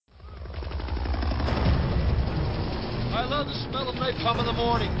I love the smell of napalm in the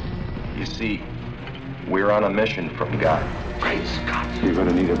morning. You see, we're on a mission from God. Great Scott. You're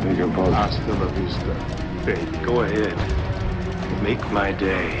gonna need a bigger boat. Hasta la vista, baby. Go ahead. Make my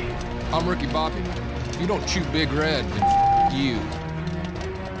day. I'm Ricky Bobby. If you don't chew Big Red, then you.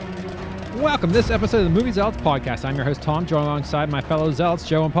 Welcome to this episode of the Movie Zealots Podcast. I'm your host, Tom, joined alongside my fellow Zealots,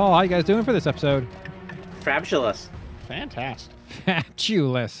 Joe and Paul. How you guys doing for this episode? Fabulous. Fantastic.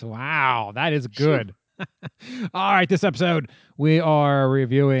 Fabulous. Wow, that is good. All right, this episode, we are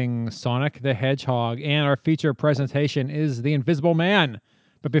reviewing Sonic the Hedgehog, and our feature presentation is The Invisible Man.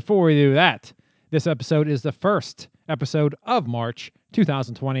 But before we do that, this episode is the first episode of March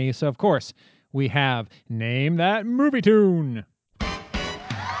 2020, so of course, we have Name That Movie Tune.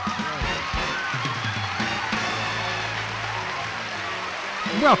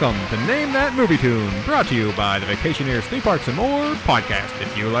 Welcome to Name That Movie Tune, brought to you by the Vacationers Theme Parks and More podcast.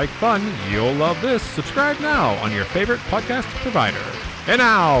 If you like fun, you'll love this. Subscribe now on your favorite podcast provider. And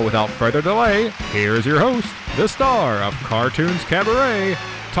now, without further delay, here's your host, the star of Cartoons Cabaret,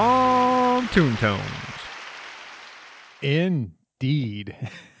 Tom Toontones. Indeed.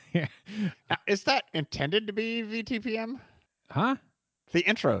 Is that intended to be VTPM? Huh? The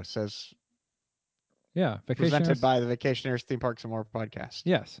intro says Yeah, presented by the Vacationers Theme Parks and More podcast.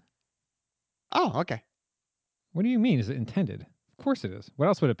 Yes. Oh, okay. What do you mean? Is it intended? Of course it is. What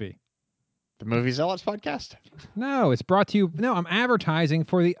else would it be? The Movie Zealots podcast? No, it's brought to you. No, I'm advertising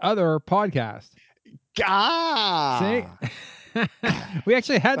for the other podcast. Ah! See? We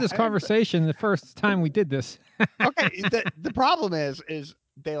actually had this conversation the first time we did this. Okay, the problem is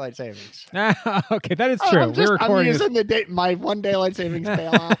daylight savings. Okay, that is true. I'm using my one daylight savings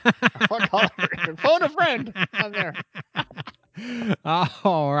bailout. Phone a friend. I'm there.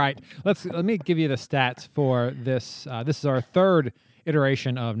 All right. Let me give you the stats for this. This is our third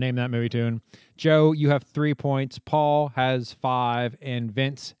iteration of Name That Movie Tune. Joe, you have 3 points. Paul has 5, and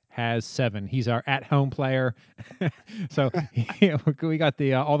Vince has 7. He's our at-home player. So we got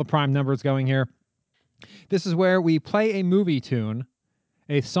the all the prime numbers going here. This is where we play a movie tune,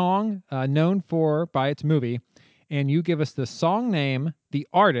 a song known by its movie, and you give us the song name, the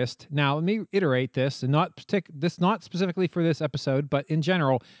artist. Now, let me iterate this, and not specifically for this episode, but in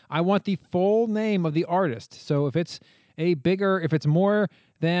general, I want the full name of the artist. So if it's more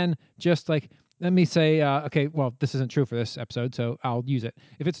than just like, let me say, okay, well, this isn't true for this episode, so I'll use it.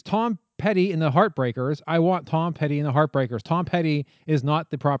 If it's Tom Petty and the Heartbreakers, I want Tom Petty and the Heartbreakers. Tom Petty is not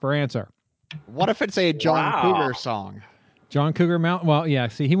the proper answer. What if it's a John Cougar song? John Cougar Mountain. Well, yeah.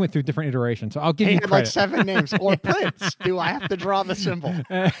 See, he went through different iterations, so I'll give you credit. Like 7 names. Or Prince. Do I have to draw the symbol?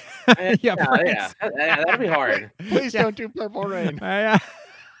 Yeah, that'll be hard. Please don't do Purple Rain.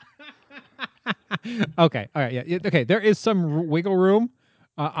 Okay. All right. Yeah. Okay. There is some wiggle room.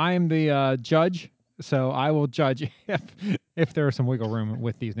 I am the judge, so I will judge if there is some wiggle room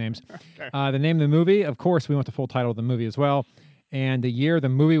with these names. Okay. The name of the movie, of course, we want the full title of the movie as well. And the year the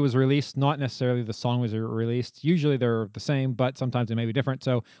movie was released, not necessarily the song was released. Usually they're the same, but sometimes they may be different.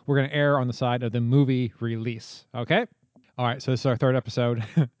 So we're going to err on the side of the movie release. Okay? All right, so this is our third episode.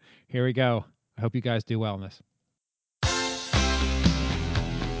 Here we go. I hope you guys do well in this.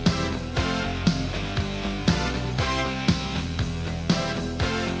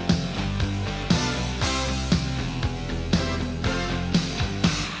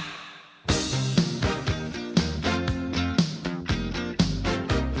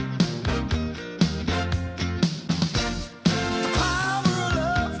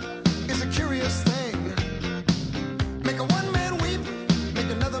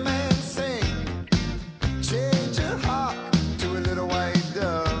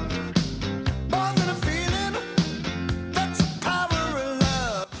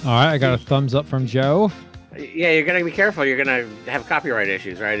 All right, I got a thumbs up from Joe. Yeah, you're going to be careful. You're going to have copyright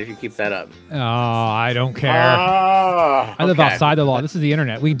issues, right, if you keep that up. Oh, I don't care. Oh, I live outside the law. This is the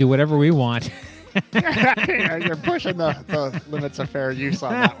internet. We can do whatever we want. You're pushing the limits of fair use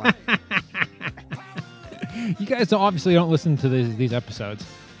on that one. You guys obviously don't listen to these episodes.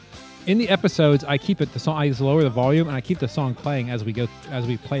 In the episodes, I keep it the song. I just lower the volume and I keep the song playing as we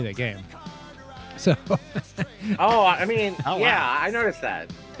play the game. So. I mean, yeah, I noticed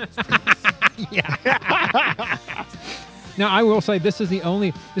that. Yeah. Now I will say this is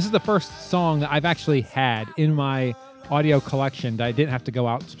the first song that I've actually had in my audio collection that I didn't have to go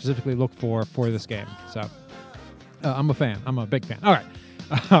out specifically look for this game. So I'm a fan. I'm a big fan. All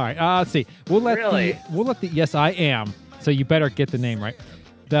right. Let's see. We'll let the yes, I am. So you better get the name right.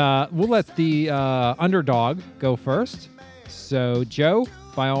 We'll let the underdog go first. So Joe,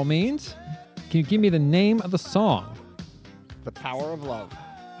 by all means, can you give me the name of the song? The Power of Love.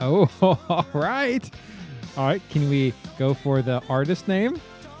 Oh, all right. All right, can we go for the artist name?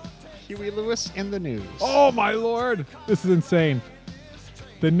 Huey Lewis and the News. Oh my lord, this is insane.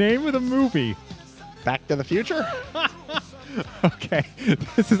 The name of the movie. Back to the Future? Okay,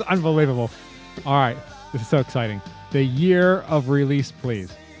 this is unbelievable. All right, this is so exciting. The year of release,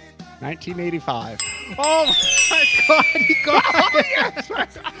 please. 1985. Oh my god, he got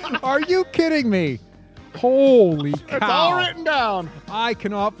it. Are you kidding me? Holy cow. It's all written down. I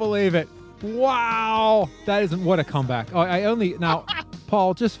cannot believe it. Wow. That isn't what a comeback. Now,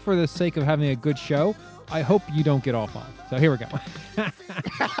 Paul, just for the sake of having a good show, I hope you don't get all 5. So here we go.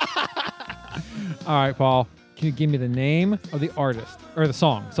 All right, Paul, can you give me the name of the artist or the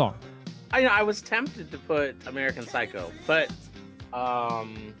song? I was tempted to put American Psycho, but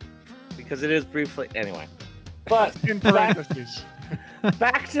because it is briefly anyway. But In parentheses.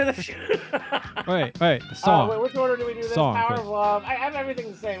 back to the future. Wait, the song. Wait, which order do we do this? Song, Power please. of Love. I have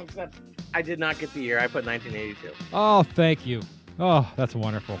everything the same except I did not get the year. I put 1982. Oh, thank you. Oh, that's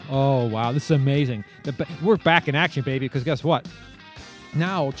wonderful. Oh, wow. This is amazing. We're back in action, baby, because guess what?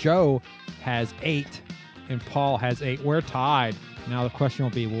 Now Joe has 8 and Paul has 8. We're tied. Now the question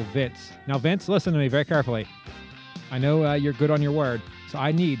will be, will Vince? Now, Vince, listen to me very carefully. I know you're good on your word, so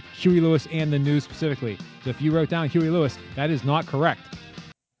I need Huey Lewis and the News specifically. So if you wrote down Huey Lewis, that is not correct.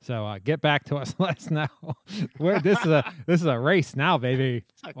 So get back to us. Let us know. This is a race now, baby.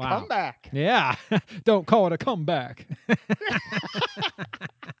 A comeback. Yeah. Don't call it a comeback.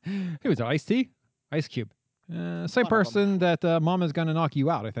 Who was it? Ice-T? Ice Cube. Same person that Mama's Gonna Knock You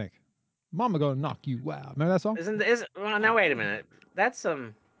Out, I think. Mama Gonna Knock You Out. Remember that song? Well, now wait a minute. That's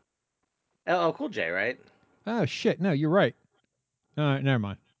some LL Cool J, right? Oh, shit. No, you're right. Never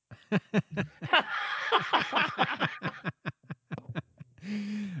mind.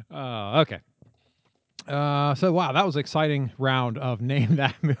 Okay. So, wow, that was an exciting round of Name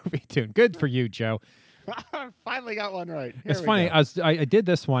That Movie Tune. Good for you, Joe. Finally got one right. Here It's we funny. go. I did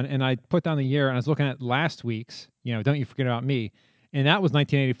this one, and I put down the year, and I was looking at last week's, Don't You Forget About Me, and that was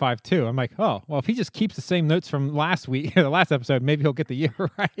 1985, too. I'm like, oh, well, if he just keeps the same notes from last week, the last episode, maybe he'll get the year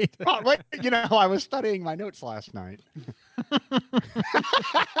right. Oh, wait, I was studying my notes last night.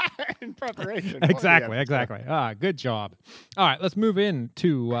 In preparation. for the Exactly. episode. Good job. All right, let's move right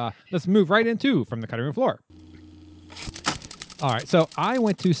into From the Cutting Room Floor. All right, so I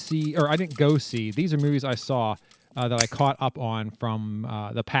didn't go see. These are movies I saw that I caught up on from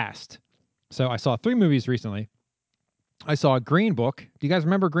the past. So I saw 3 movies recently. I saw Green Book. Do you guys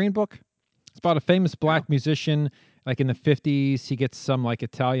remember Green Book? It's about a famous black musician, like in the 50s. He gets some like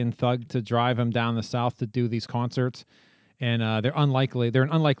Italian thug to drive him down the South to do these concerts. And they're an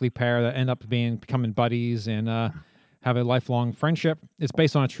unlikely pair that end up becoming buddies and have a lifelong friendship. It's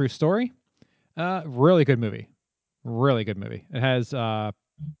based on a true story. Really good movie. Really good movie. It has well,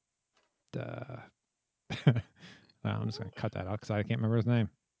 I'm just gonna cut that out because I can't remember his name.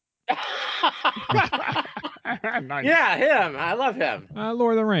 Nice. Yeah, him. I love him.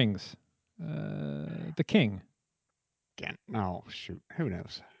 Lord of the Rings. The King. No, shoot. Who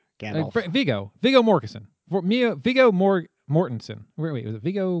knows? Gandalf. Viggo Mortensen. Mortensen. Wait, was it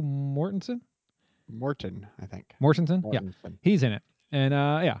Viggo Mortensen? Morton, I think. Mortensen? Yeah. Mortensen. He's in it. And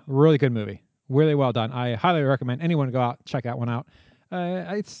really good movie. Really well done. I highly recommend anyone to go out, check that one out.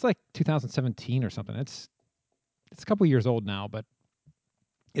 It's like 2017 or something. It's a couple years old now, but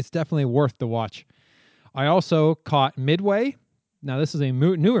it's definitely worth the watch. I also caught Midway. Now, this is a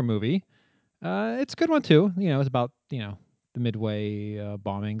newer movie. It's a good one, too. It's about, the Midway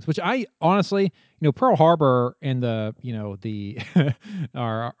bombings, which I honestly, Pearl Harbor and the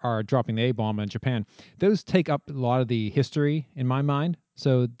are dropping the A-bomb in Japan. Those take up a lot of the history in my mind.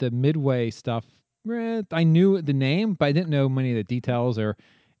 So the Midway stuff, I knew the name, but I didn't know many of the details or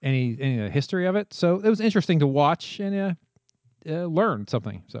any of the history of it. So it was interesting to watch and learn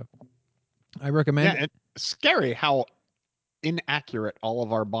something. So I recommend it. It's scary how inaccurate all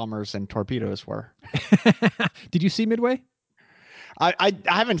of our bombers and torpedoes were. Did you see Midway? I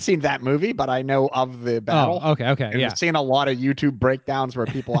haven't seen that movie, but I know of the battle. Oh, okay, And yeah. I've seen a lot of YouTube breakdowns where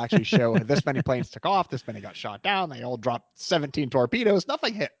people actually show this many planes took off, this many got shot down, they all dropped 17 torpedoes,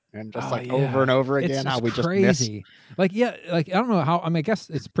 nothing hit. And just over and over again, how we just crazy. I don't know how. I guess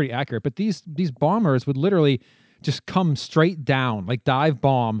it's pretty accurate, but these bombers would literally just come straight down, like dive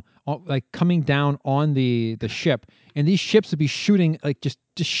bomb, like coming down on the ship, and these ships would be shooting just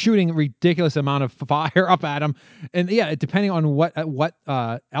shooting a ridiculous amount of fire up at them, and depending on what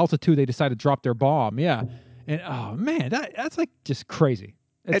altitude they decide to drop their bomb, and oh man, that's like just crazy.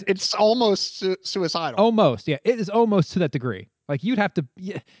 It's almost suicidal. Almost, yeah, it is almost to that degree. Like you have to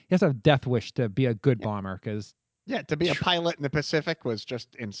have a death wish to be a good bomber, because to be a pilot in the Pacific was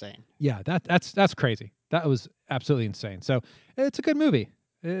just insane. Yeah, that's crazy. That was absolutely insane. So it's a good movie.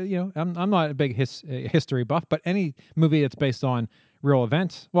 I'm not a big history buff, but any movie that's based on real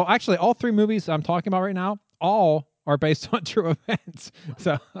events. Well, actually, all three movies I'm talking about right now, all are based on true events.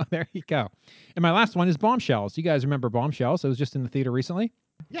 So there you go. And my last one is Bombshells. You guys remember Bombshells? It was just in the theater recently.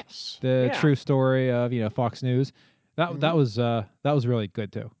 Yes. The true story of Fox News. That was really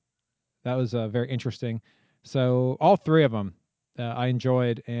good too. That was very interesting. So all three of them I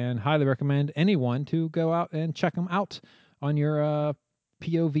enjoyed and highly recommend anyone to go out and check them out on your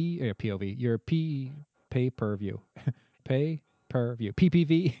your pay per view, pay per view,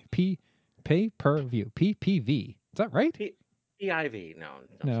 PPV, pay per view, PPV. Is that right? PIV. No.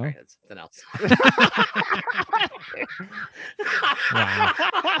 No. Sorry, that's something else. Wow.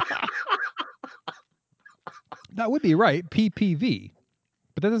 That would be right, PPV,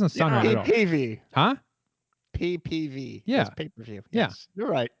 but that doesn't sound right at all. PPV. Huh? PPV. Yeah. Pay-per-view. Yeah. Yes. You're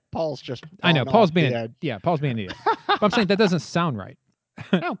right. Paul's just. I know. Paul's being an idiot. But I'm saying that doesn't sound right.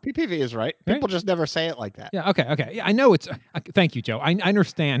 No, PPV is right. People just never say it like that. Yeah. Okay. Yeah, I know it's. Thank you, Joe. I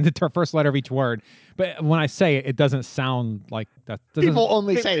understand the first letter of each word, but when I say it, it doesn't sound like that. People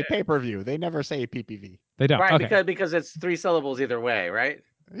only say pay-per-view. They never say PPV. They don't. Right, Okay. because it's 3 syllables either way, right?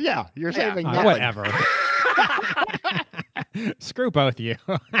 Yeah, you're saving nothing. Whatever. Screw both of you.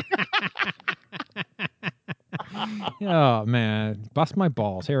 Oh man, bust my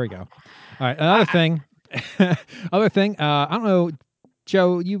balls. Here we go. All right, another thing. I don't know,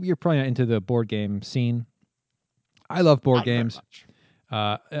 Joe. You're probably not into the board game scene. I love board games.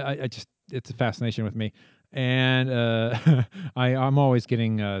 I just it's a fascination with me, and I'm always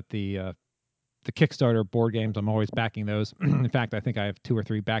getting the Kickstarter board games. I'm always backing those. In fact, I think I have 2 or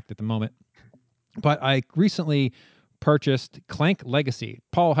 3 backed at the moment. But I recently purchased Clank Legacy.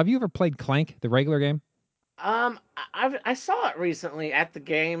 Paul, have you ever played Clank, the regular game? I saw it recently at the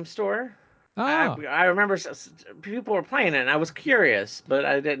game store. Oh. I remember people were playing it, and I was curious, but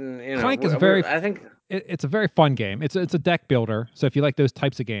I didn't. Clank is I think it's a very fun game. It's a deck builder. So if you like those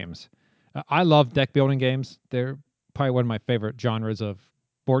types of games, I love deck building games. They're probably one of my favorite genres of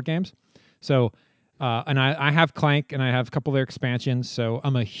board games. So, and I have Clank, and I have a couple of their expansions. So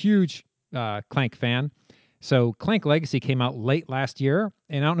I'm a huge Clank fan. So Clank Legacy came out late last year,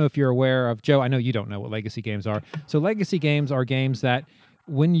 and I don't know if you're aware of, Joe, I know you don't know what legacy games are. So legacy games are games that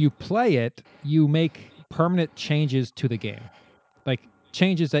when you play it, you make permanent changes to the game. Like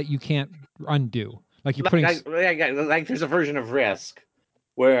changes that you can't undo. Like you're putting... Like there's a version of Risk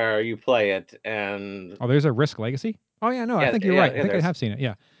where you play it and... Oh, there's a Risk Legacy? Oh, yeah, no, I think you're right. I think I have seen it,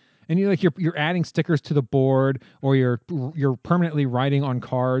 yeah. And you're adding stickers to the board, or you're permanently writing on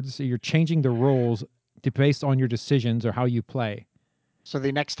cards. So you're changing the rules based on your decisions or how you play. So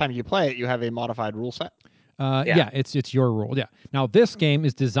the next time you play it, you have a modified rule set? Yeah, it's your rule. Yeah. Now this game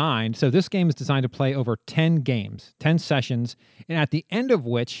is designed to play over 10 games, 10 sessions, and at the end of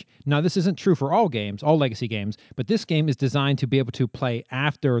which, now this isn't true for all games, all legacy games, but this game is designed to be able to play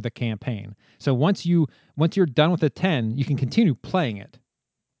after the campaign. So once you're done with the 10, you can continue playing it.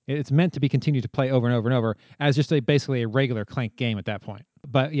 It's meant to be continued to play over and over and over as just basically a regular Clank game at that point.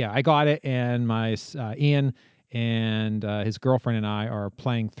 But yeah, I got it, and my Ian and his girlfriend and I are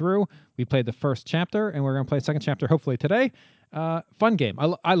playing through. We played the first chapter, and we're going to play the second chapter hopefully today. Fun game.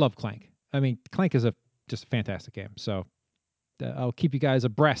 I love Clank. I mean, Clank is just a fantastic game. So I'll keep you guys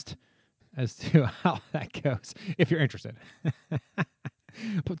abreast as to how that goes if you're interested.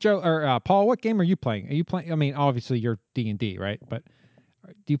 Joe or Paul, what game are you playing? Are you playing? I mean, obviously you're D&D, right? But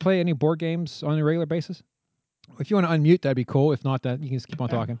do you play any board games on a regular basis? If you want to unmute, that'd be cool. If not, that you can just keep on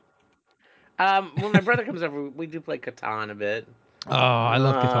talking. When my brother comes over, we do play Catan a bit. Oh, I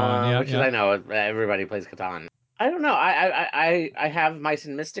love Catan. Yeah, which is, I know everybody plays Catan. I don't know. I have Mice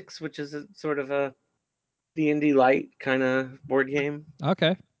and Mystics, which is sort of a D&D light kind of board game.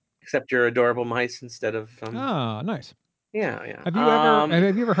 Okay. Except you're adorable mice instead of. Oh, nice. Yeah. Have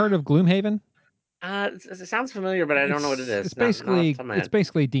you ever heard of Gloomhaven? It sounds familiar, but I don't know what it is. It's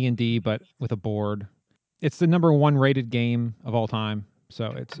basically D&D, but with a board. It's the #1 rated game of all time,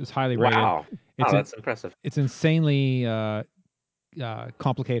 so it's highly rated. Wow, that's impressive. It's insanely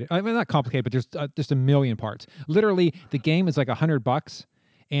complicated. I mean, not complicated, but there's just a million parts. Literally, the game is like $100,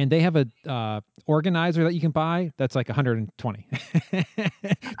 and they have a organizer that you can buy that's like $120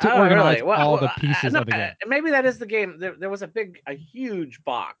 to organize all the pieces of the game. Maybe that is the game. There was a huge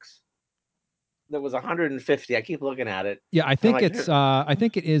box that was $150. I keep looking at it. Yeah, I think it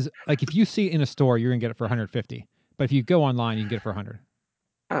is like if you see it in a store, you're gonna get it for $150. But if you go online, you can get it for $100.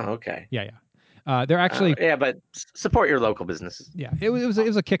 Oh, okay. Yeah. They're actually but support your local businesses. Yeah, it was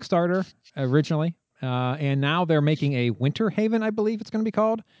a Kickstarter originally, and now they're making a Winter Haven, I believe it's going to be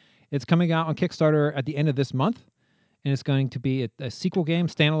called, It's coming out on Kickstarter at the end of this month, and it's going to be a sequel game,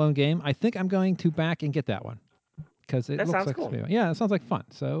 standalone game. I think I'm going to back and get that one because it looks like cool. Yeah, it sounds like fun.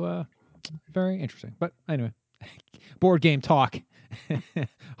 So very interesting. But anyway, board game talk.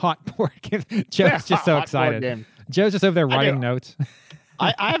 Hot board game. Joe's just so excited. Joe's just over there writing notes.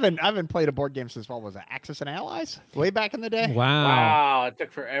 I haven't played a board game since what was it, Axis and Allies, way back in the day. Wow. It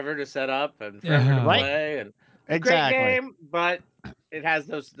took forever to set up and forever to play, and exactly. Great game, but it has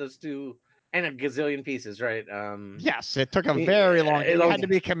those two and a gazillion pieces, right? Yes, it took a very long. It had to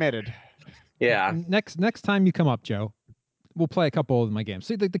be committed. Yeah. Next time you come up, Joe, we'll play a couple of my games.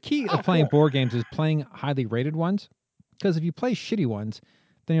 See, the key of playing board games is playing highly rated ones, because if you play shitty ones,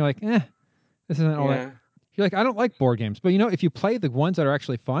 then you're like, this isn't all that. You're like, I don't like board games. But if you play the ones that are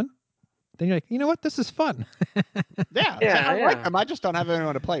actually fun, then you're like, you know what? This is fun. I like them. I just don't have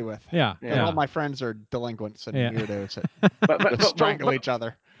anyone to play with. Yeah. All my friends are delinquents and weirdos that strangle each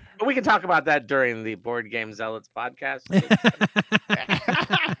other. But we can talk about that during the Board Game Zealots podcast.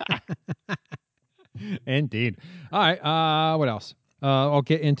 Indeed. All right. What else? I'll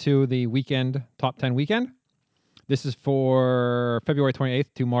get into the weekend, top 10 weekend. This is for February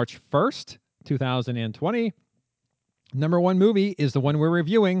 28th to March 1st, 2020. Number one movie is the one we're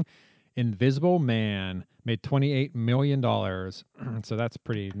reviewing, Invisible Man. Made $28 million. So that's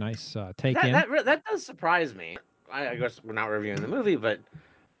pretty nice take in. That does surprise me. I guess we're not reviewing the movie, but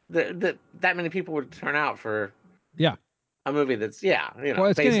that many people would turn out for a movie that's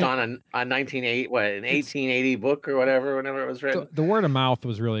based on an 1880 book or whatever, whenever it was written. The word of mouth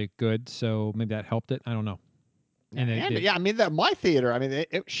was really good, so maybe that helped it. I don't know. My theater,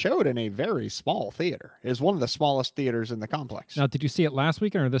 it showed in a very small theater. It was one of the smallest theaters in the complex. Now, did you see it last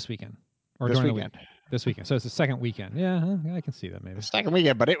weekend or this weekend? Or this during weekend. The week? This weekend. So it's the second weekend. Yeah, I can see that maybe. Second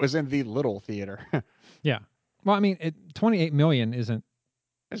weekend, but it was in the little theater. Yeah. Well, 28 million isn't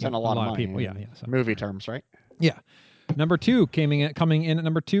a lot of money people. Yeah. So. Movie terms, right? Yeah. Number two coming in at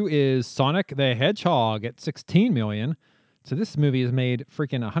number 2 is Sonic the Hedgehog at 16 million. So this movie has made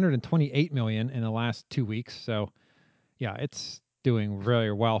freaking 128 million in the last 2 weeks. So yeah, it's doing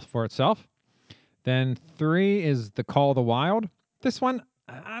really well for itself. Then 3 is The Call of the Wild. This one,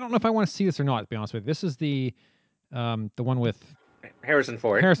 I don't know if I want to see this or not, to be honest with you. This is the one with Harrison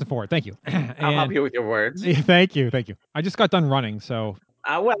Ford. Thank you. I'll help you with your words. Thank you. I just got done running, so.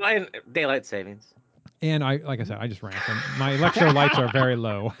 And daylight savings. And like I said, I just ran. So my electrolytes are very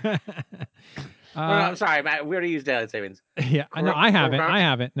low. I'm sorry, Matt. We already used daylight savings. Yeah, no, I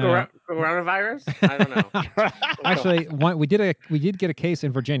haven't. No. Coronavirus? I don't know. Actually, we did get a case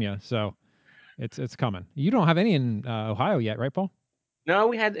in Virginia, so it's coming. You don't have any in Ohio yet, right, Paul? No,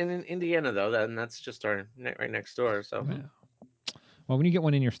 we had in Indiana though, and that's just our right next door. So, well, when you get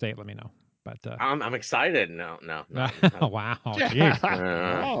one in your state, let me know. But I'm excited. No. Wow. Jeez.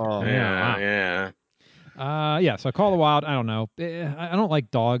 Yeah. So Call of the Wild, I don't know. I don't like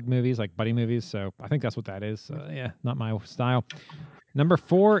dog movies, like buddy movies, so I think that's what that is. Not my style. Number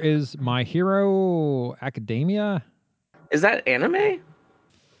 4 is My Hero Academia. Is that anime?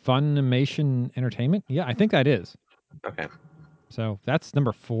 Funimation Entertainment? Yeah, I think that is. Okay. So that's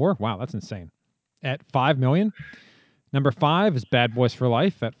number 4. Wow, that's insane. At 5 million. Number 5 is Bad Boys for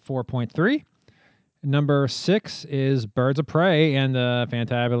Life at 4.3. Number 6 is Birds of Prey and the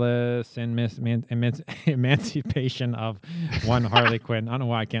Fantabulous Emancipation of One Harley Quinn. I don't know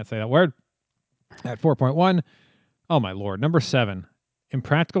why I can't say that word. At 4.1. Oh, my Lord. Number 7,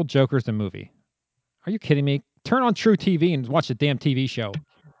 Impractical Jokers the movie. Are you kidding me? Turn on True TV and watch the damn TV show.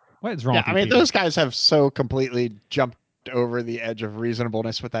 What is wrong with you people? Those guys have so completely jumped over the edge of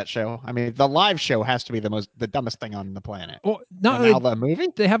reasonableness with that show. The live show has to be the dumbest thing on the planet. Well, now the movie,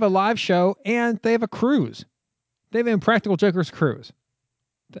 they have a live show and they have a cruise. They have an Impractical Jokers cruise.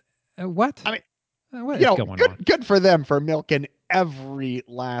 What? What is going on? Good for them for milking every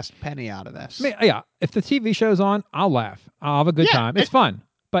last penny out of this. If the TV show's on, I'll laugh. I'll have a good time. It's fun.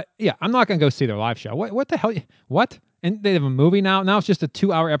 But I'm not going to go see their live show. What the hell? What? And they have a movie now. Now it's just a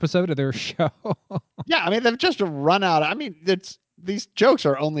 2-hour episode of their show. They've just run out. These jokes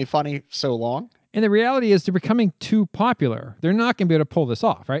are only funny so long. And the reality is they're becoming too popular. They're not going to be able to pull this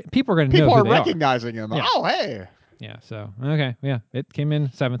off, right? People are going to know who they are. People are recognizing them. Yeah. Oh, hey. Yeah, so, okay. Yeah, it came in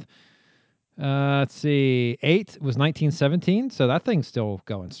 7th. Let's see. 8 was 1917, so that thing's still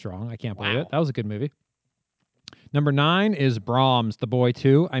going strong. I can't believe it. That was a good movie. Number 9 is Brahms, The Boy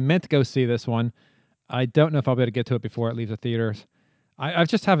 2. I meant to go see this one. I don't know if I'll be able to get to it before it leaves the theaters. I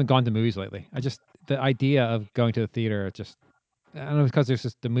just haven't gone to movies lately. The idea of going to the theater, I don't know, because there's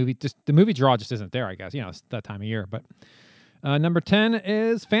just the movie draw just isn't there, I guess. It's that time of year. But number 10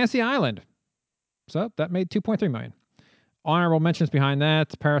 is Fantasy Island. So that made 2.3 million. Honorable mentions behind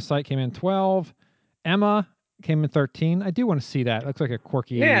that: Parasite came in 12. Emma came in 13. I do want to see that. It looks like a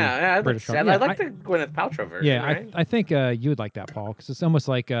quirky British show. I like the Gwyneth Paltrow version. Yeah, right? I think you would like that, Paul, because it's almost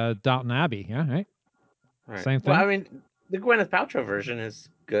like Downton Abbey. Yeah, right. Same thing. Well, I mean, the Gwyneth Paltrow version is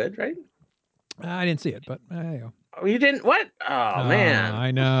good, right? I didn't see it, but there you go. Oh, you didn't? What? Oh man, I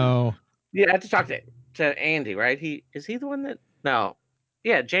know. Yeah, I have to talk to Andy, right? Is he the one that? No,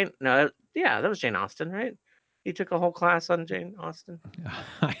 yeah, Jane. No, yeah, that was Jane Austen, right? He took a whole class on Jane Austen.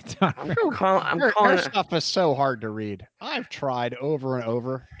 I'm calling her stuff is so hard to read. I've tried over and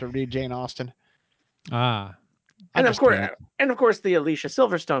over to read Jane Austen. And of course, the Alicia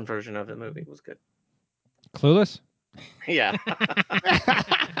Silverstone version of the movie was good. Clueless. Yeah.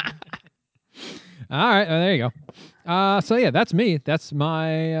 All right, there you go. So yeah, that's me. That's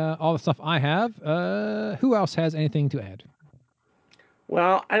my all the stuff I have. Who else has anything to add?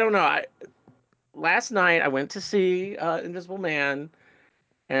 Well, I don't know. Last night I went to see Invisible Man,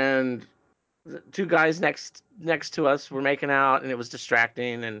 and the two guys next to us were making out, and it was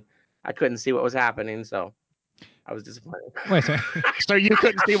distracting, and I couldn't see what was happening, so I was disappointed. Wait, so you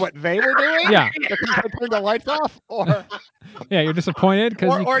couldn't see what they were doing? Yeah. Because they turned the lights off? Or yeah, you're disappointed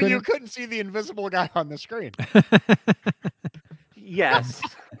because you couldn't see the invisible guy on the screen. Yes.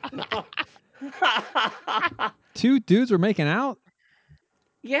 Two dudes were making out?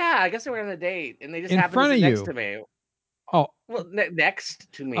 Yeah, I guess they were on a date, and they just in happened front to sit of next you. to me. Oh. Well,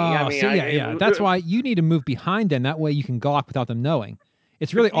 next to me. Oh, I mean, yeah. That's why you need to move behind them. That way you can gawk without them knowing.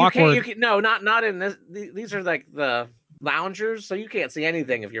 It's really awkward. No, not in this. These are like the loungers, so you can't see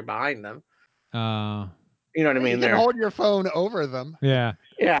anything if you're behind them. You know what I mean? You can hold your phone over them. Yeah.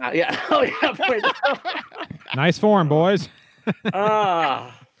 Yeah. Oh, yeah. Nice form, boys.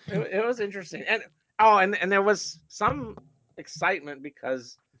 It was interesting, and there was some excitement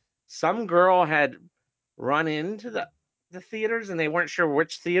because some girl had run into the theaters and they weren't sure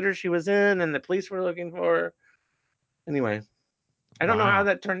which theater she was in, and the police were looking for her. Anyway, I don't know how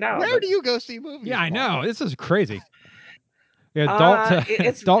that turned out. Where do you go see movies? Yeah, I know. This is crazy.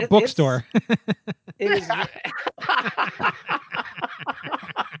 Adult bookstore. It is.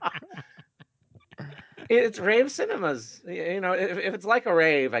 It's rave cinemas. You know, if it's like a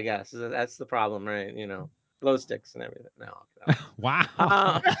rave, I guess that's the problem, right? You know, glow sticks and everything. No.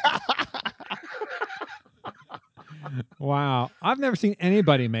 Wow. Wow. I've never seen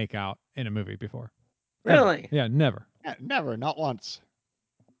anybody make out in a movie before. Really? Yeah, never. Yeah, never, not once.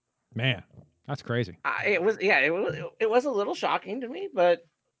 Man, that's crazy. It was a little shocking to me, but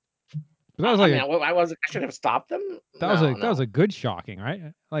that was like I shouldn't have stopped them. That was a good shocking, right?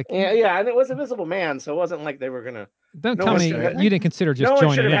 Like yeah, and it was Invisible Man, so it wasn't like they were gonna. Don't tell me you didn't consider just joining in. No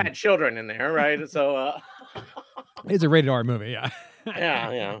one should have had children in there, right? So it's a rated R movie, yeah.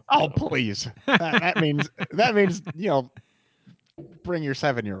 Yeah. Oh please, that means bring your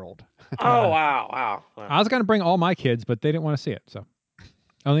 7-year-old. Oh wow. I was gonna bring all my kids, but they didn't want to see it, so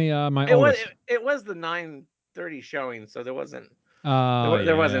only my oldest. It was the 9:30 showing, so there wasn't.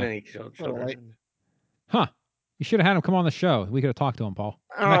 There wasn't any children. Huh. You should have had him come on the show. We could have talked to him, Paul.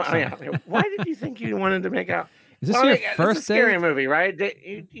 Yeah. Why did you think you wanted to make out? Is this your first it's a scary movie, right?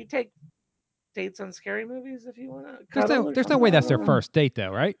 You take dates on scary movies if you want to. There's no way that's their first date,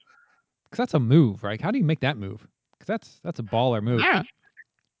 though, right? Because that's a move, right? How do you make that move? Because that's a baller move. Yeah.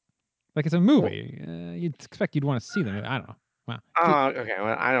 Like it's a movie. You'd expect you'd want to see them. I don't know. Wow. Oh, okay.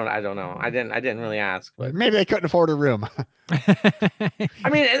 Well, I don't know. I didn't really ask, but maybe they couldn't afford a room. I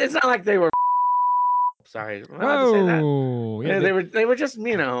mean, it's not like they were. Sorry. Oh, yeah. They were just,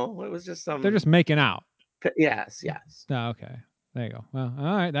 it was just some. They're just making out. Yes. Oh, okay. There you go. Well,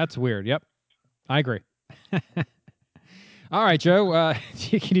 all right. That's weird. Yep. I agree. All right, Joe.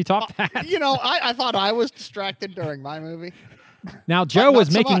 Can you top that? I thought I was distracted during my movie. Now, Joe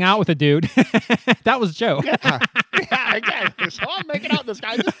was making out with a dude. That was Joe. Yeah, exactly. So I'm making out with this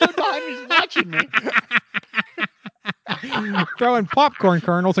guy. This dude behind me is watching me. Throwing popcorn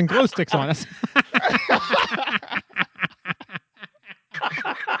kernels and glow sticks on us.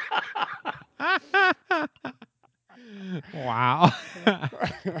 Wow.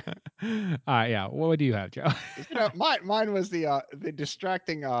 Yeah. What do you have, Joe? Mine was the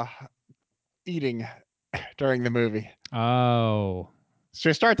distracting eating during the movie. Oh. So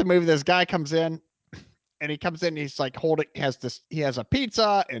you start the movie, this guy comes in, and he's like he has a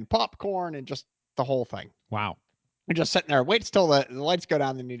pizza and popcorn and just the whole thing. Wow. He's just sitting there, waits till the lights go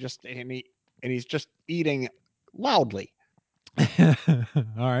down, and he's just eating loudly. All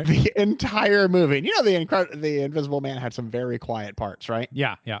right. The entire movie. And the Invisible Man had some very quiet parts, right?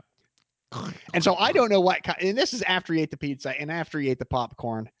 Yeah. And so I don't know and this is after he ate the pizza and after he ate the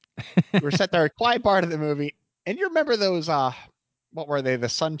popcorn. We're sitting there, quiet part of the movie, And you remember those what were they? The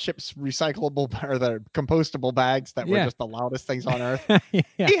Sun Chips recyclable or the compostable bags that were just the loudest things on earth.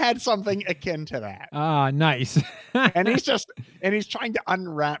 He had something akin to that. Ah, nice. And he's trying to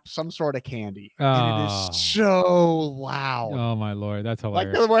unwrap some sort of candy. And it is so loud. Oh my Lord. That's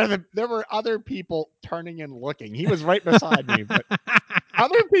hilarious. Like there were other people turning and looking. He was right beside me, but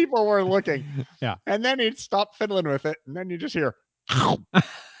other people were looking. Yeah. And then he'd stop fiddling with it. And then you just hear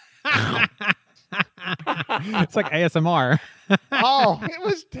it's like ASMR. Oh, it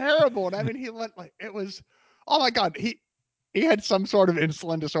was terrible. And I mean, he went like, it was, oh my God. He had some sort of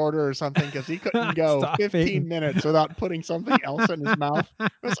insulin disorder or something because he couldn't go 15 minutes without putting something else in his mouth.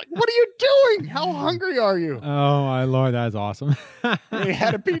 It was like, what are you doing? How hungry are you? Oh my Lord, that's awesome. He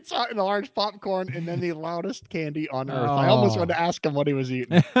had a pizza and a large popcorn and then the loudest candy on earth. I almost wanted to ask him what he was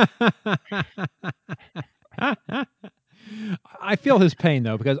eating. I feel his pain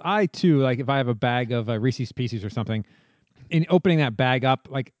though, because I too, like if I have a bag of Reese's Pieces or something, in opening that bag up,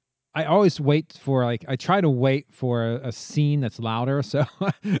 like I always wait for I try to wait for a scene that's louder, so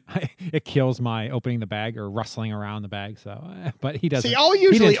it kills my opening the bag or rustling around the bag. So, but he doesn't. See, I'll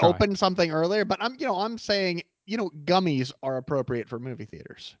usually open something earlier, but I'm saying gummies are appropriate for movie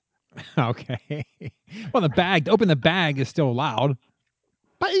theaters. Okay. Well, open the bag is still loud.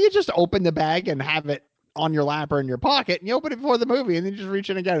 But you just open the bag and have it on your lap or in your pocket, and you open it before the movie, and then you just reach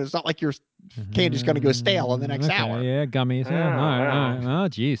in and get it. It's not like your candy's going to go stale in the next hour. Yeah, gummies. Yeah. All right. Oh,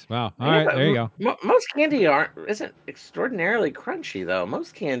 geez. Wow. All right, there you go. Most candy isn't extraordinarily crunchy, though.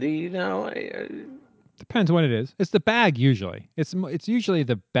 Most candy, depends what it is. It's the bag usually. It's usually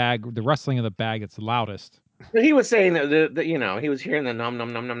the bag, the rustling of the bag that's the loudest. But he was saying that he was hearing the nom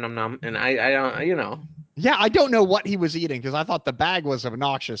nom nom nom nom nom, and I don't. Yeah, I don't know what he was eating because I thought the bag was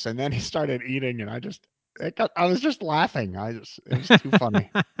obnoxious, and then he started eating, and I was just laughing. It was too funny.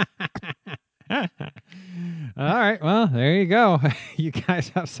 All right. Well, there you go. You guys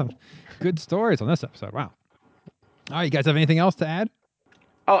have some good stories on this episode. Wow. All right. You guys have anything else to add?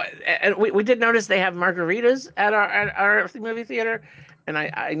 Oh, and we did notice they have margaritas at our movie theater, and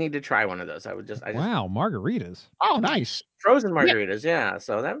I need to try one of those. Wow, margaritas. Oh, nice. Frozen margaritas. Yeah.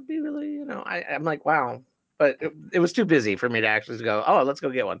 So that would be really, I'm like, wow. But it was too busy for me to actually go, oh, let's go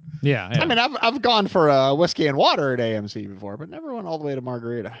get one. Yeah. I mean, I've gone for whiskey and water at AMC before, but never went all the way to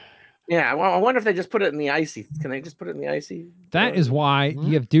margarita. Yeah, well, I wonder if they just put it in the icy. Can they just put it in the icy? That is why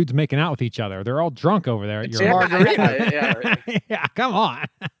you have dudes making out with each other. They're all drunk over there at your margarita. Yeah, come on.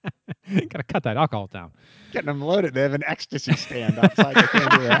 Gotta cut that alcohol down. Getting them loaded. They have an ecstasy stand outside the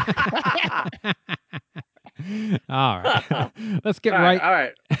candy. All right. Let's get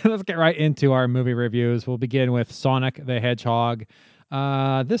Let's get right into our movie reviews. We'll begin with Sonic the Hedgehog.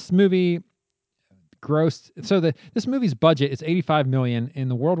 This movie grossed. So this movie's budget is $85 million, and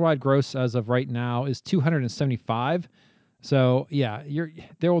the worldwide gross as of right now is $275. So yeah,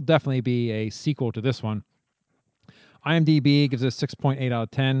 there will definitely be a sequel to this one. IMDb gives it a 6.8 out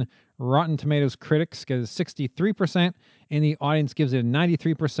of 10. Rotten Tomatoes critics gives it 63%, and the audience gives it a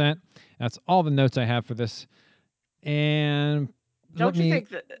 93%. That's all the notes I have for this. And don't you think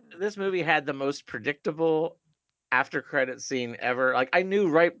that this movie had the most predictable after credit scene ever? Like I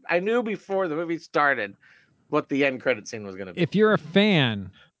knew before the movie started what the end credit scene was going to be. If you're a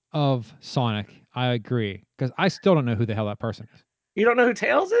fan of Sonic, I agree, because I still don't know who the hell that person is. You don't know who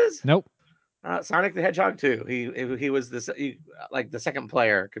Tails is? Nope. Sonic the Hedgehog 2. He was like the second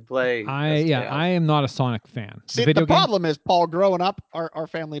player could play. I am not a Sonic fan. See, the problem is, Paul, growing up, our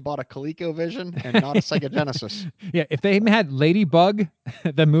family bought a ColecoVision and not a Sega Genesis. Yeah, if they had Ladybug,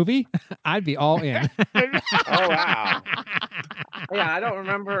 the movie, I'd be all in. Oh wow. Yeah, I don't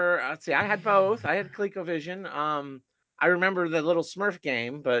remember. Let's see, I had both. I had ColecoVision. I remember the little Smurf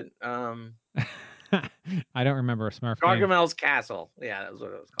game, but I don't remember a Smurf game. Gargamel's Castle. Yeah, that was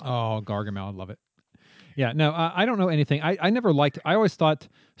what it was called. Oh, Gargamel. I love it. Yeah, no, I don't know anything. I never liked. I always thought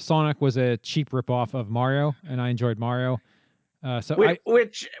Sonic was a cheap ripoff of Mario, and I enjoyed Mario.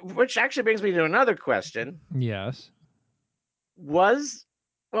 Which actually brings me to another question. Yes.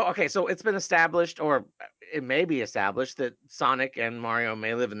 So it's been established, or it may be established, that Sonic and Mario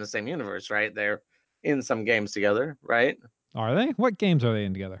may live in the same universe, right? They're in some games together, right? Are they? What games are they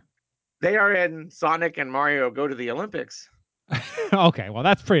in together? They are in Sonic and Mario Go to the Olympics. Okay, well,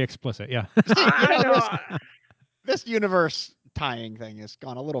 that's pretty explicit, yeah. This universe tying thing has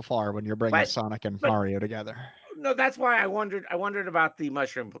gone a little far when you're bringing Sonic and Mario together. No, that's why I wondered about the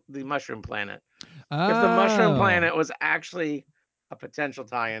mushroom planet. Because the mushroom planet was actually a potential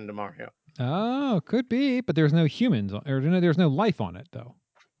tie-in to Mario. Oh, could be, but there's no humans, or there's no life on it, though.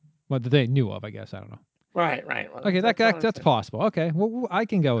 Well, that they knew of, I guess. I don't know. Right. Well, okay, that's possible. Okay, well, I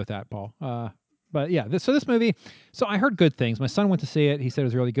can go with that, Paul. But yeah, this movie. So I heard good things. My son went to see it. He said it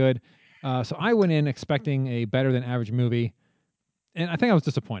was really good. So I went in expecting a better than average movie, and I think I was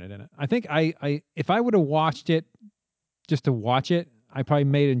disappointed in it. I think I if I would have watched it just to watch it, I probably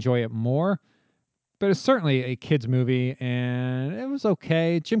may enjoy it more. But it's certainly a kids movie, and it was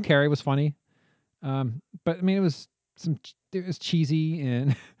okay. Jim Carrey was funny, but I mean, it was cheesy,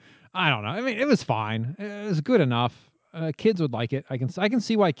 and I don't know. I mean, it was fine. It was good enough. Kids would like it. I can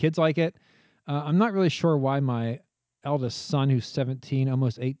see why kids like it. I'm not really sure why my eldest son, who's 17,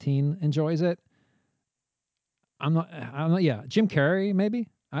 almost 18, enjoys it. I'm not. Yeah, Jim Carrey, maybe.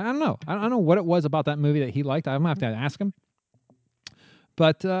 I don't know. I don't know what it was about that movie that he liked. I'm gonna have to ask him.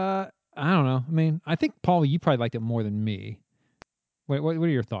 But I don't know. I mean, I think, Paul, you probably liked it more than me. What are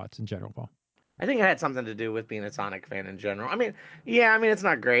your thoughts in general, Paul? I think it had something to do with being a Sonic fan in general. I mean, yeah, I mean, it's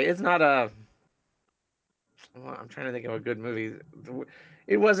not great. It's not a... Well, I'm trying to think of a good movie.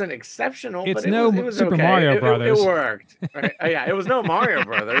 It wasn't exceptional, but it was Super okay. Mario Brothers. It worked. Right? Yeah, it was no Mario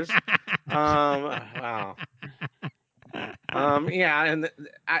Brothers. Wow. Yeah,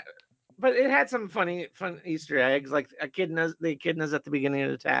 but it had some fun Easter eggs, like the echidnas at the beginning of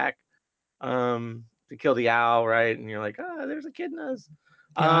the attack, to kill the owl, right? And you're like, oh, there's echidnas.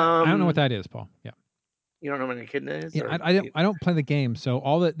 Yeah, I don't know what that is, Paul. Yeah, you don't know what an echidna is? Yeah, I don't play the game,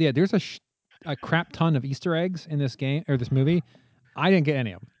 so there's a crap ton of Easter eggs in this game or this movie. I didn't get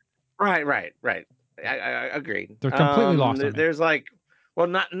any of them. Right. I agree. They're completely lost. There's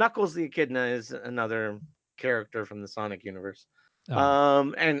Knuckles the echidna is another character from the Sonic universe.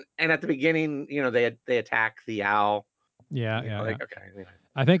 Oh. And at the beginning, they attack the owl. Yeah. Okay.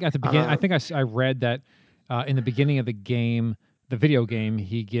 I think at the beginning, I think I read that in the beginning of the game, the video game,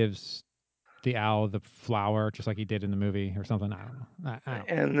 he gives the owl the flower just like he did in the movie or something. I don't know. I don't.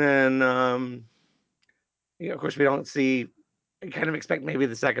 And then, of course, we don't see. I kind of expect maybe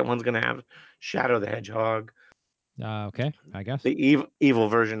the second one's going to have Shadow the Hedgehog. Okay, I guess the evil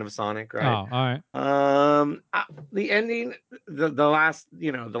version of Sonic, right? Oh, all right. The ending, the last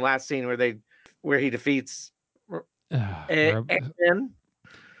scene where he defeats Eggman.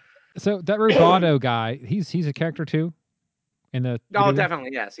 So that Roboto guy, he's a character too. In the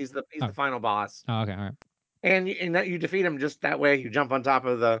definitely, yes. He's the final boss. Oh, okay, all right. And that you defeat him just that way. You jump on top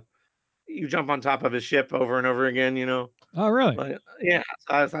of his ship over and over again. Oh, really? But, yeah.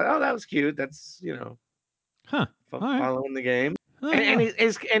 So I was like, oh, that was cute. That's following the game. And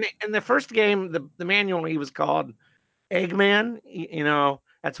in the first game, the manual, he was called Eggman.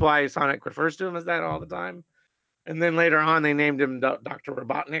 That's why Sonic refers to him as that all the time. And then later on, they named him Dr.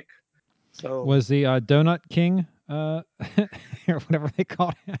 Robotnik. So was the Donut King, or whatever they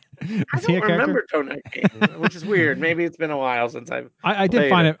called him? I don't remember Donut King, which is weird. Maybe it's been a while since I did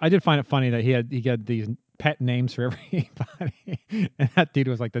find it. I did find it funny that he had these pet names for everybody, and that dude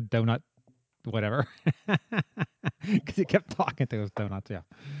was like the donut, whatever, because he kept talking to those donuts. Yeah.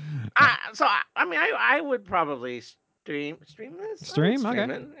 I would probably stream this. Stream?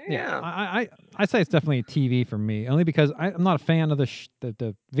 Okay. Yeah. I say it's definitely TV for me, only because I'm not a fan of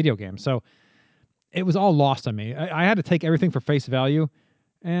the video game. So it was all lost on me. I had to take everything for face value.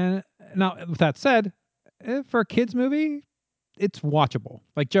 And now, with that said, for a kids movie, it's watchable.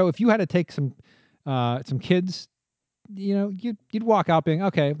 Like, Joe, if you had to take some kids, you'd walk out being,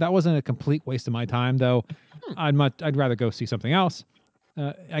 okay, that wasn't a complete waste of my time, though. I'd rather go see something else.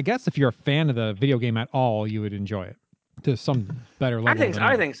 I guess if you're a fan of the video game at all, you would enjoy it to some better level.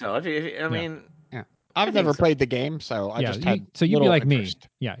 I think so. I mean, I've never played the game, so I just had. So you'd be like interest. me.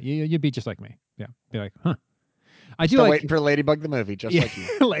 Yeah, you'd be just like me. Yeah, be like, huh. I do Still like waiting for Ladybug the movie, just like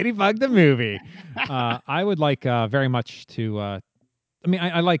you. Ladybug the movie. I would like very much to.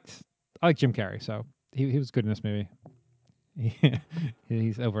 I like Jim Carrey, so he was good in this movie.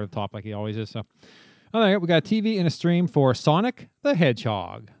 He's over the top like he always is. So, all right, we got a TV and a stream for Sonic the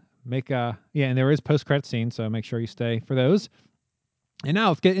Hedgehog. And there is post-credit scene, so make sure you stay for those. And now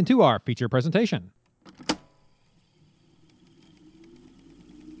let's get into our feature presentation.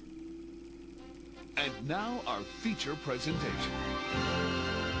 And now our feature presentation.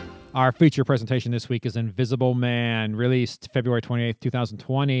 Our feature presentation this week is Invisible Man, released February 28th,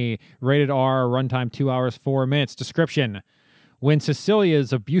 2020. Rated R, runtime 2 hours, 4 minutes. Description: when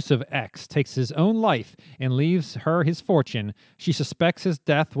Cecilia's abusive ex takes his own life and leaves her his fortune, she suspects his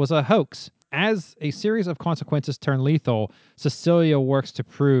death was a hoax. As a series of consequences turn lethal, Cecilia works to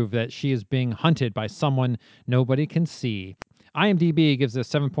prove that she is being hunted by someone nobody can see. IMDb gives it a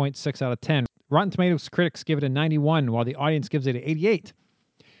 7.6 out of 10. Rotten Tomatoes critics give it a 91, while the audience gives it an 88.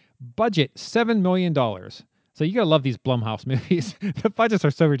 Budget, $7 million. So So you gotta love these Blumhouse movies. The budgets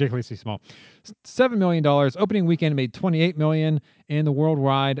are so ridiculously small. $7 million. Opening weekend made $28 million, and the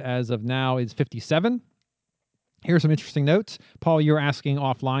worldwide as of now is 57. Here's some interesting notes. Paul, you were asking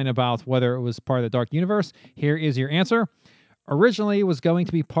offline about whether it was part of the Dark Universe. Here is your answer. Originally, it was going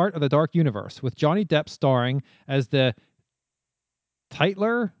to be part of the Dark Universe, with Johnny Depp starring as the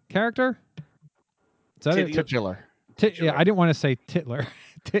Titler character. Is that it? Titular. Yeah, I didn't want to say Titler.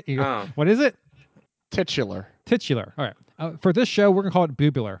 What is it? Titular. Titular. All right. For this show, we're going to call it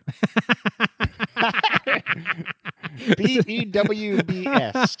Bubular.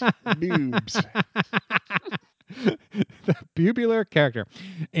 B-E-W-B-S. Boobs. The Bubular character.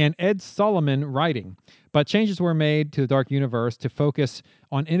 And Ed Solomon writing. But changes were made to the Dark Universe to focus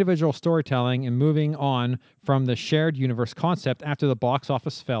on individual storytelling and moving on from the shared universe concept after the box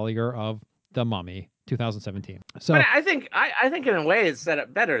office failure of The Mummy 2017. So but I think in a way it's set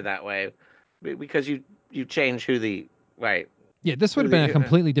up better that way because you change who the right. Yeah, this would have been a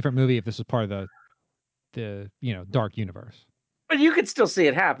completely different movie if this was part of the Dark Universe. But you could still see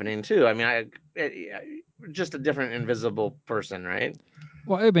it happening too. I mean, just a different invisible person, right?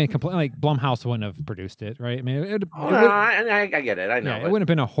 Well, it would have been completely like Blumhouse wouldn't have produced it, right? I mean, I get it. I know. Yeah, it wouldn't have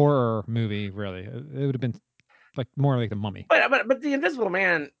been a horror movie, really. It would have been like more like The Mummy. But the Invisible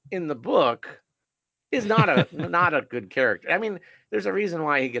Man in the book is not a good character. I mean, there's a reason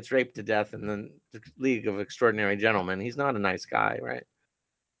why he gets raped to death in the League of Extraordinary Gentlemen. He's not a nice guy, right?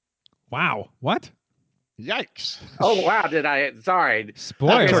 Wow. What? Yikes. Oh, wow. Sorry.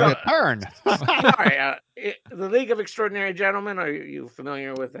 Spoiler. Took a turn. Sorry. The League of Extraordinary Gentlemen, are you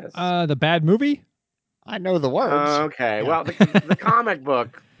familiar with this? The bad movie? I know the words. Okay. Yeah. Well, the comic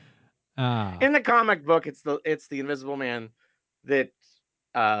book. In the comic book, it's the Invisible Man that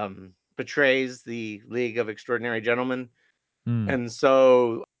betrays the League of Extraordinary Gentlemen. And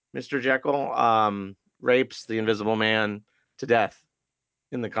so Mr. Jekyll rapes the Invisible Man to death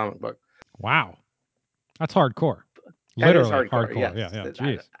in the comic book. Wow. That's hardcore. Literally hardcore. Yes. Yeah.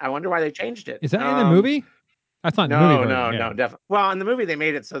 Jeez. I wonder why they changed it. Is that in the movie? That's not in the movie. No, definitely. Well, in the movie they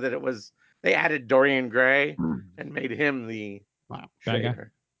made it so that they added Dorian Gray and made him the bad guy.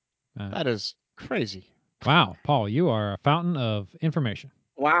 That is crazy. Wow, Paul, you are a fountain of information.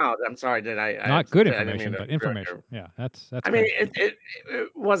 Wow, I'm sorry. Not good information, but information. Yeah, that's. I mean, it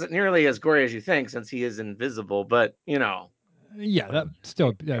wasn't nearly as gory as you think, since he is invisible. But Yeah,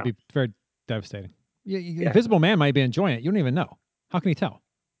 that'd be very devastating. Yeah. Invisible Man might be enjoying it. You don't even know. How can you tell?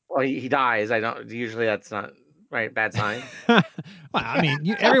 Well, he dies. Usually that's not right. Bad sign. Well, I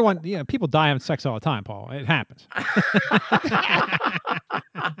mean, everyone. People die having sex all the time, Paul. It happens.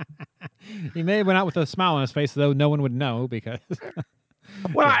 He may have went out with a smile on his face, though no one would know because.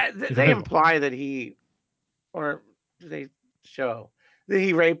 Well, they imply that or do they show that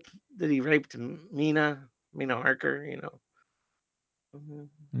he raped Mina Harker?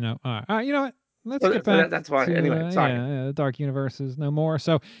 No. All right. You know what? Let's get back. That's why. Anyway, sorry. The Dark Universe is no more.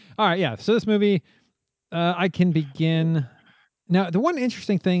 So, all right. Yeah. So this movie, I can begin. Now, the one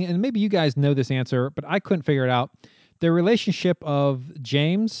interesting thing, and maybe you guys know this answer, but I couldn't figure it out. The relationship of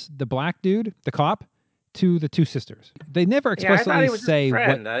James, the black dude, the cop, to the two sisters. They never explicitly I thought he was say his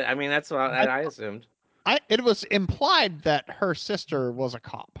friend. what. I mean, that's what I assumed. It was implied that her sister was a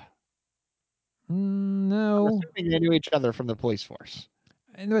cop. No. I'm assuming they knew each other from the police force.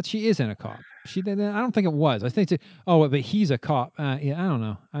 But she isn't a cop. I don't think it was. I think. But he's a cop. I don't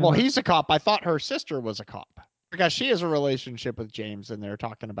know. He's a cop. I thought her sister was a cop because she has a relationship with James, and they're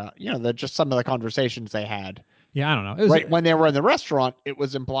talking about just some of the conversations they had. Yeah, I don't know. It was, when they were in the restaurant, it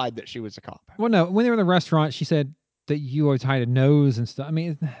was implied that she was a cop. Well, no, when they were in the restaurant, she said that you always hide a nose and stuff. I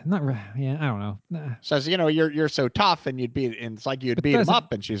mean, not really. Yeah, I don't know. Nah. Says, you're so tough, and it's like you'd beat him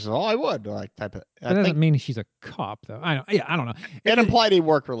up, and she says, "Oh, I would." Like type of. That doesn't mean she's a cop, though. I don't know. It implied a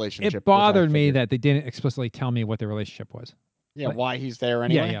work relationship. It bothered me that they didn't explicitly tell me what the relationship was. Yeah, why he's there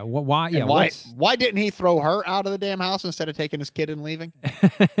anyway. Yeah. Why? Yeah. Why didn't he throw her out of the damn house instead of taking his kid and leaving?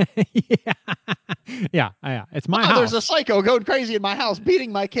 Yeah. It's my house. There's a psycho going crazy in my house,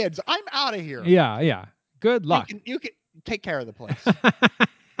 beating my kids. I'm out of here. Yeah. Good luck. You can take care of the place.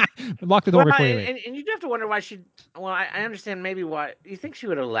 Lock the door before you leave. And you do have to wonder why she. Well, I understand maybe why you think she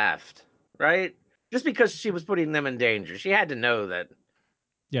would have left, right? Just because she was putting them in danger. She had to know that.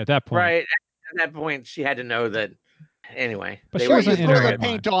 Yeah, at that point. Right. At that point, she had to know that. Anyway, but she wasn't throw the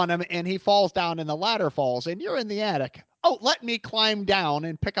paint on him, and he falls down, and the ladder falls, and you're in the attic. Oh, let me climb down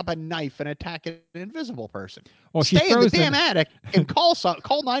and pick up a knife and attack an invisible person. Well, stay in the damn attic and call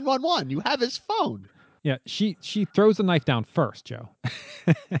 911. You have his phone. Yeah, she throws the knife down first, Joe.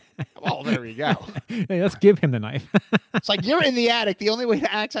 Well, there you go. Hey, let's give him the knife. It's like you're in the attic. The only way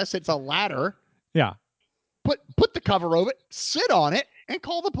to access it's a ladder. Yeah. put the cover over it, sit on it, and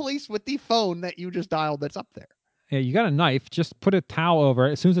call the police with the phone that you just dialed that's up there. Yeah, you got a knife. Just put a towel over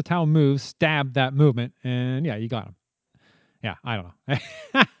it. As soon as the towel moves, stab that movement, and yeah, you got him. Yeah, I don't know.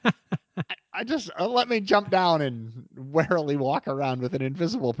 I just let me jump down and warily walk around with an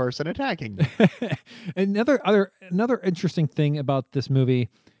invisible person attacking me. Another interesting thing about this movie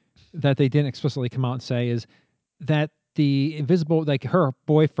that they didn't explicitly come out and say is that the invisible, like her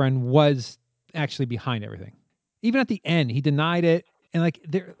boyfriend, was actually behind everything. Even at the end, he denied it, and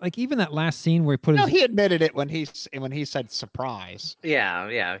even that last scene where he put he admitted it when he said surprise.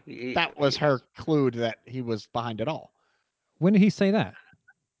 Yeah. That was her clue that he was behind it all. When did he say that?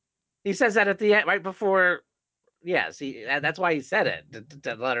 He says that at the end, right before. Yes, that's why he said it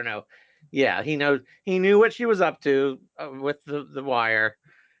to let her know. Yeah, he knew what she was up to with the wire,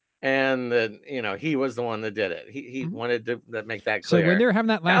 and he was the one that did it. He wanted to make that clear. So when they're having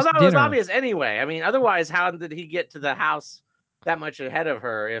that last dinner, it was obvious anyway. I mean, otherwise, how did he get to the house that much ahead of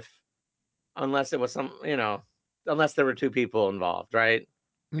her? Unless it was unless there were two people involved, right?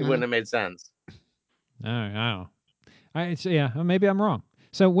 It wouldn't have made sense. I don't know. Maybe I'm wrong.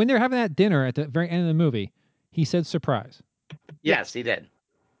 So when they're having that dinner at the very end of the movie, he said surprise. Yes, he did.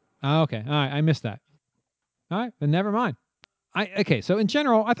 Oh, okay. All right. I missed that. All right. Then never mind. So in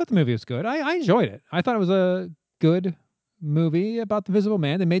general, I thought the movie was good. I enjoyed it. I thought it was a good movie about the Invisible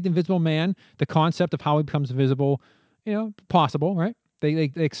Man. They made the Invisible Man, the concept of how he becomes invisible, possible, right?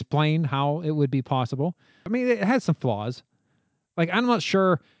 They explained how it would be possible. I mean, it had some flaws. Like, I'm not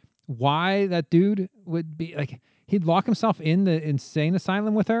sure why that dude would be like, he'd lock himself in the insane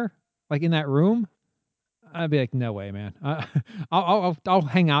asylum with her, like in that room. I'd be like, no way, man. I'll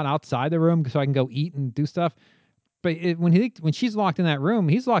hang out outside the room so I can go eat and do stuff. But when she's locked in that room,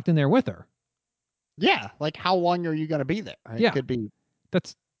 he's locked in there with her. Yeah, like how long are you going to be there? It could be.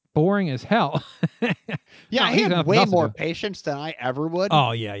 That's boring as hell. Yeah, I had way more patience than I ever would.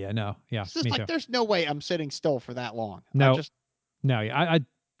 Oh yeah, no, yeah. It's just like there's no way I'm sitting still for that long. No, I'd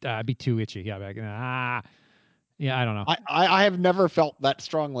be too itchy. Yeah, yeah, I don't know. I have never felt that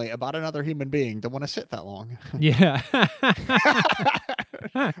strongly about another human being to want to sit that long. Yeah.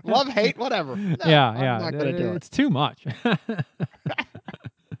 Love, hate, whatever. No, I'm not going to do it. It's too much. But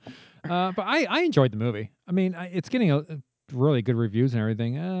I enjoyed the movie. I mean, it's getting really good reviews and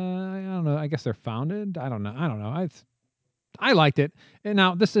everything. I don't know. I guess they're founded. I don't know. I liked it. And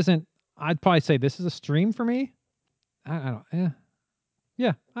now this isn't. I'd probably say this is a stream for me. I don't. Yeah.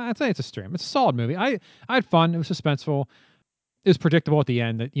 Yeah, I'd say it's a stream. It's a solid movie. I had fun. It was suspenseful. It was predictable at the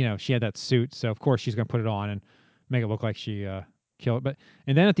end that she had that suit, so of course she's gonna put it on and make it look like she killed it.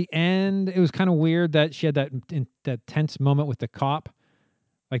 And then at the end, it was kind of weird that she had that tense moment with the cop,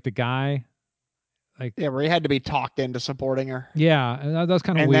 like the guy, where he had to be talked into supporting her. Yeah, that was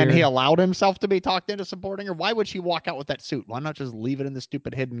kind of weird. And then he allowed himself to be talked into supporting her. Why would she walk out with that suit? Why not just leave it in the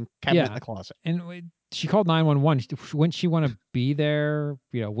stupid hidden cabinet in the closet? And she called 911. Wouldn't she want to be there?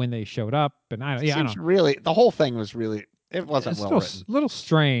 When they showed up, and I don't know. Really, the whole thing was really. It wasn't well written. A little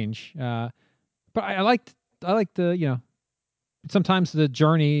strange, but I liked the sometimes the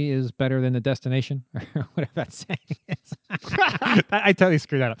journey is better than the destination, or whatever that saying is. I totally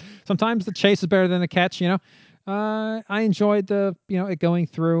screwed that up. Sometimes the chase is better than the catch. I enjoyed it going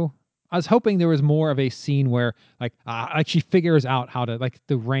through. I was hoping there was more of a scene where like she figures out how to, like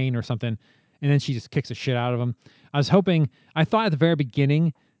the rain or something, and then she just kicks the shit out of him. I thought at the very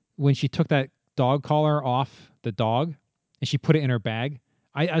beginning when she took that dog collar off the dog and she put it in her bag,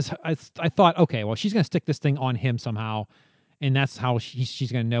 I thought, okay, well, she's gonna stick this thing on him somehow, and that's how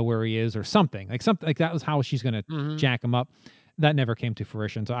she's gonna know where he is or something like that was how she's gonna jack him up. That never came to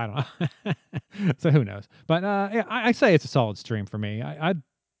fruition, so I don't know. So who knows? But I say it's a solid stream for me.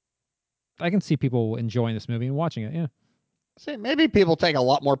 I can see people enjoying this movie and watching it. Yeah. See, maybe people take a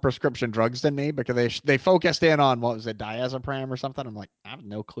lot more prescription drugs than me because they focused in on what was it, diazepam or something. I'm like, I have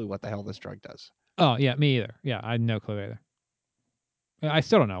no clue what the hell this drug does. Oh yeah, me either. Yeah, I had no clue either. I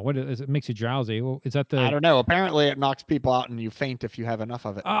still don't know. What is it? Makes you drowsy. Well, is that the? I don't know. Apparently, it knocks people out and you faint if you have enough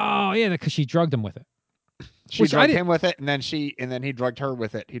of it. Oh yeah, because she drugged him with it. She drugged him with it, and then he drugged her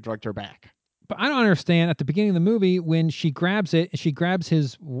with it. He drugged her back. But I don't understand. At the beginning of the movie, when she grabs it, she grabs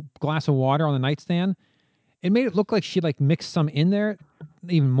his glass of water on the nightstand. It made it look like she mixed some in there,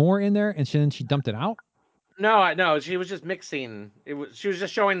 even more in there, and then she dumped it out. No, she was just mixing. She was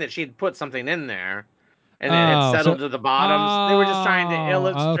just showing that she'd put something in there, and it had settled to the bottoms. They were just trying to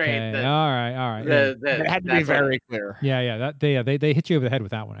illustrate that. All right. It had to be very clear. Yeah. They hit you over the head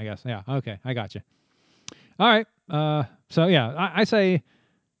with that one, I guess. Yeah. Okay, I got you. All right. So yeah, I say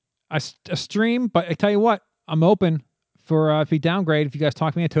a stream, but I tell you what, I'm open for if you downgrade, if you guys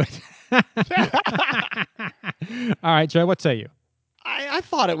talk me into it. All right, Joe, what say you? I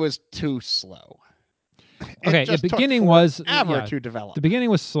thought it was too slow. Okay, the beginning was to develop. The beginning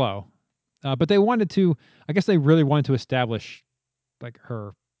was slow, but they wanted to. I guess they really wanted to establish like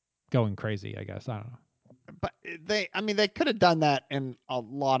her going crazy. I guess I don't know. But they could have done that in a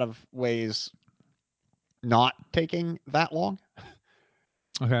lot of ways, not taking that long.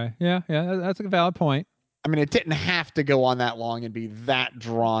 Okay, yeah, that's a valid point. I mean, it didn't have to go on that long and be that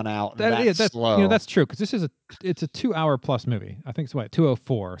drawn out. That's slow. That's true because it's a 2 hour plus movie. I think it's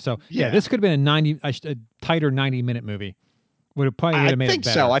 2:04. So yeah, this could have been a tighter 90-minute movie. Would have probably made it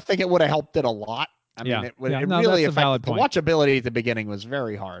better. So. I think it would have helped it a lot. I mean, it really affected. The watchability at the beginning was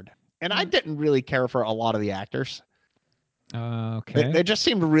very hard, and I didn't really care for a lot of the actors. Okay, they just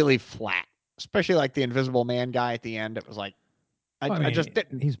seemed really flat, especially like the Invisible Man guy at the end. It was like I just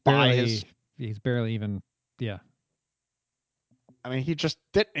didn't. He's barely even. Yeah. I mean, he just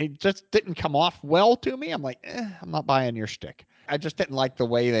didn't come off well to me. I'm like, I'm not buying your shtick. I just didn't like the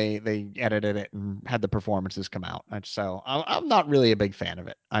way they edited it and had the performances come out. So I'm not really a big fan of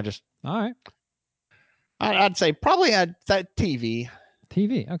it. All right. I'd say probably that TV.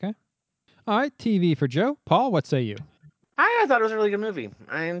 TV. Okay. All right. TV for Joe. Paul, what say you? I thought it was a really good movie.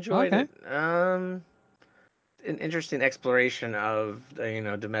 I enjoyed it. An interesting exploration of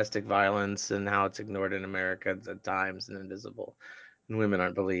domestic violence and how it's ignored in America at times and invisible, and women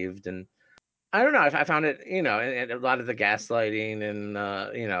aren't believed. And I don't know. I found it, and a lot of the gaslighting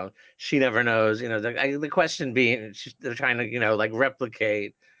and she never knows. The question being they're trying to like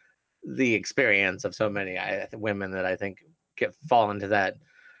replicate the experience of so many women that I think fall into that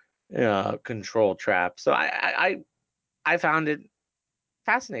control trap. So I found it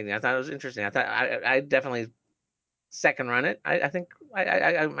fascinating. I thought it was interesting. I thought I definitely second run it. I think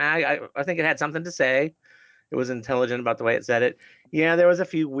I think it had something to say. It was intelligent about the way it said it. Yeah, there was a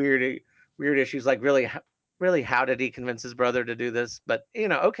few weird issues, like really how did he convince his brother to do this? But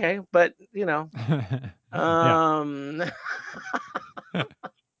okay, but the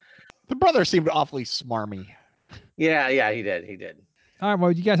brother seemed awfully smarmy. Yeah, he did. All right,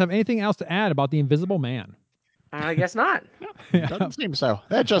 well, do you guys have anything else to add about The Invisible Man? I guess not. Doesn't seem so.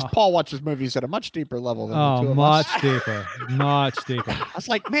 That just Paul watches movies at a much deeper level than the two of much us. Much deeper. I was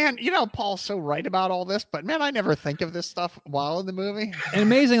like, man, Paul's so right about all this, but man, I never think of this stuff while in the movie. And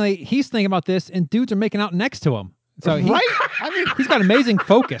amazingly, he's thinking about this, and dudes are making out next to him. So right? I mean, he's got amazing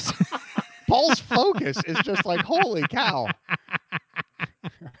focus. Paul's focus is just like, holy cow.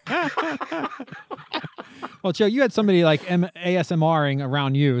 Well, Joe, you had somebody like ASMRing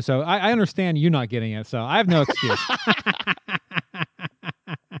around you, so I understand you not getting it, so I have no excuse.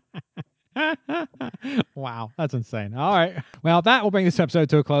 Wow, that's insane. All right. Well, that will bring this episode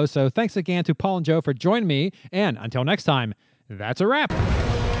to a close, so thanks again to Paul and Joe for joining me, and until next time, that's a wrap.